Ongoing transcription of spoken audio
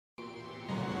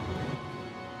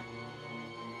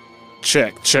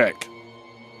Check, check.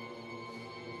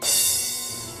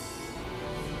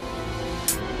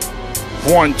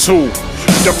 One, two.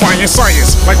 Defiant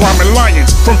science, like rhyming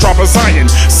lions from drop of Zion.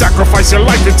 Sacrifice your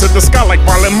life into the sky like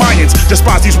violent Mayans.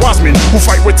 Despise these wise men who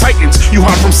fight with titans. You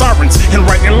hide from sirens and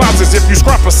writing lines as if you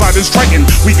scrap Poseidon's triton.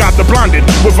 We got the blinded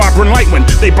with vibrant light wind.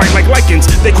 They bite like lichens.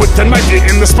 They quick to knife you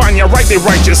in the spine. Yeah, right, they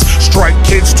righteous. Strike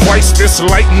kids twice. This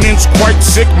lightning's quite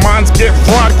sick. Minds get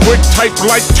fried quick, type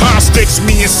like tie sticks.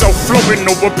 Me and self flowing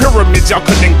over pyramids. Y'all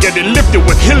couldn't get it lifted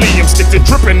with helium. Stick to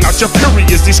dripping out your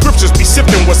periods. These scriptures be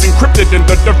sifting what's encrypted in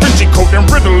the Da Vinci Code and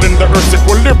riddling the earth's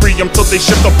equilibrium till they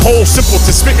shift the pole. Simple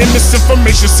to spitting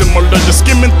misinformation similar to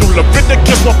skimming through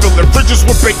Leviticus while filling fridges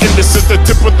with bacon. This is the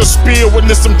tip of the spear.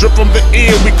 Witness them drip from the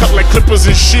ear. We cut like clippers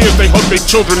and shears. They hug their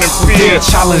children in fear.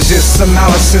 Challenges,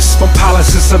 analysis from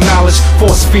palaces of knowledge.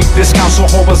 Force feed this counsel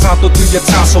horizontal through your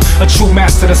tonsil. A true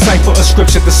master decipher a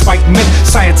scripture despite myth.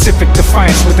 Scientific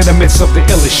defiance within the midst of the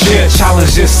illest shit.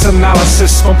 Challenges,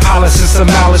 analysis from palaces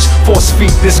of knowledge. Force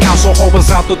feed this counsel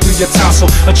horizontal through your tonsil.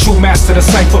 A true master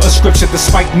decipher a scripture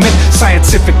despite myth.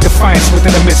 Scientific defiance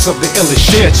within the midst of the illest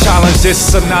shit. Challenges,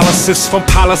 analysis from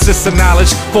palaces of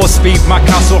knowledge. Force feed my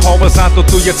counsel horizontal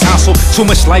through your tonsil. Too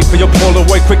much life for your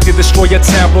Polaroid, quick to destroy your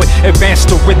tabloid.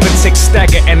 Advanced arithmetic,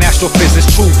 stagger and astrophysics.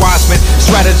 True wise men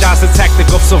strategize the tactic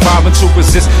of surviving to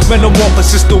resist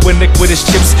metamorphosis through iniquitous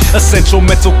chips. Essential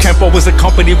mental campo is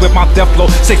accompanied with my death blow.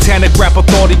 Satanic rapper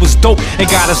thought he was dope and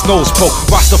got his nose poked.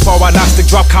 Rastafari Gnostic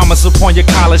drop comments upon your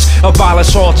college.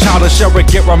 Abolish all childish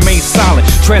arrogant, remain silent.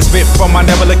 Transmit from my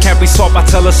nebula, can't be sought by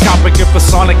telescopic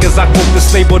infrasonic. As I quote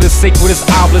this label, the sacred is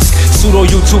obelisk. Pseudo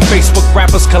YouTube, Facebook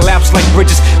rappers collapse like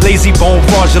bridges. Lazy bone,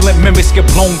 fraudulent mimics get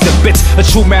blown to bits. A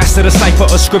true master decipher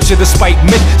a scripture despite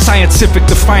myth. Scientific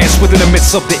defiance within the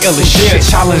midst of the illest shit.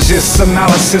 Challenges,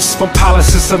 analysis from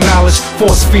palaces of knowledge.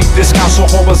 Force feed this counsel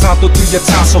horizontal through your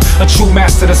tonsil. A true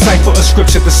master decipher a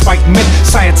scripture despite myth.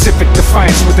 Scientific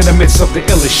defiance within the midst of the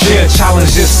illest shit.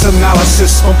 Challenges,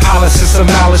 analysis from palaces of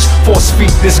knowledge. Force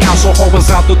feed this counsel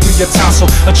horizontal through your tonsil.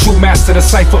 A true master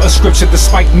decipher a scripture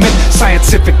despite myth.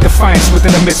 Scientific defiance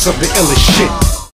within the midst of the illest shit.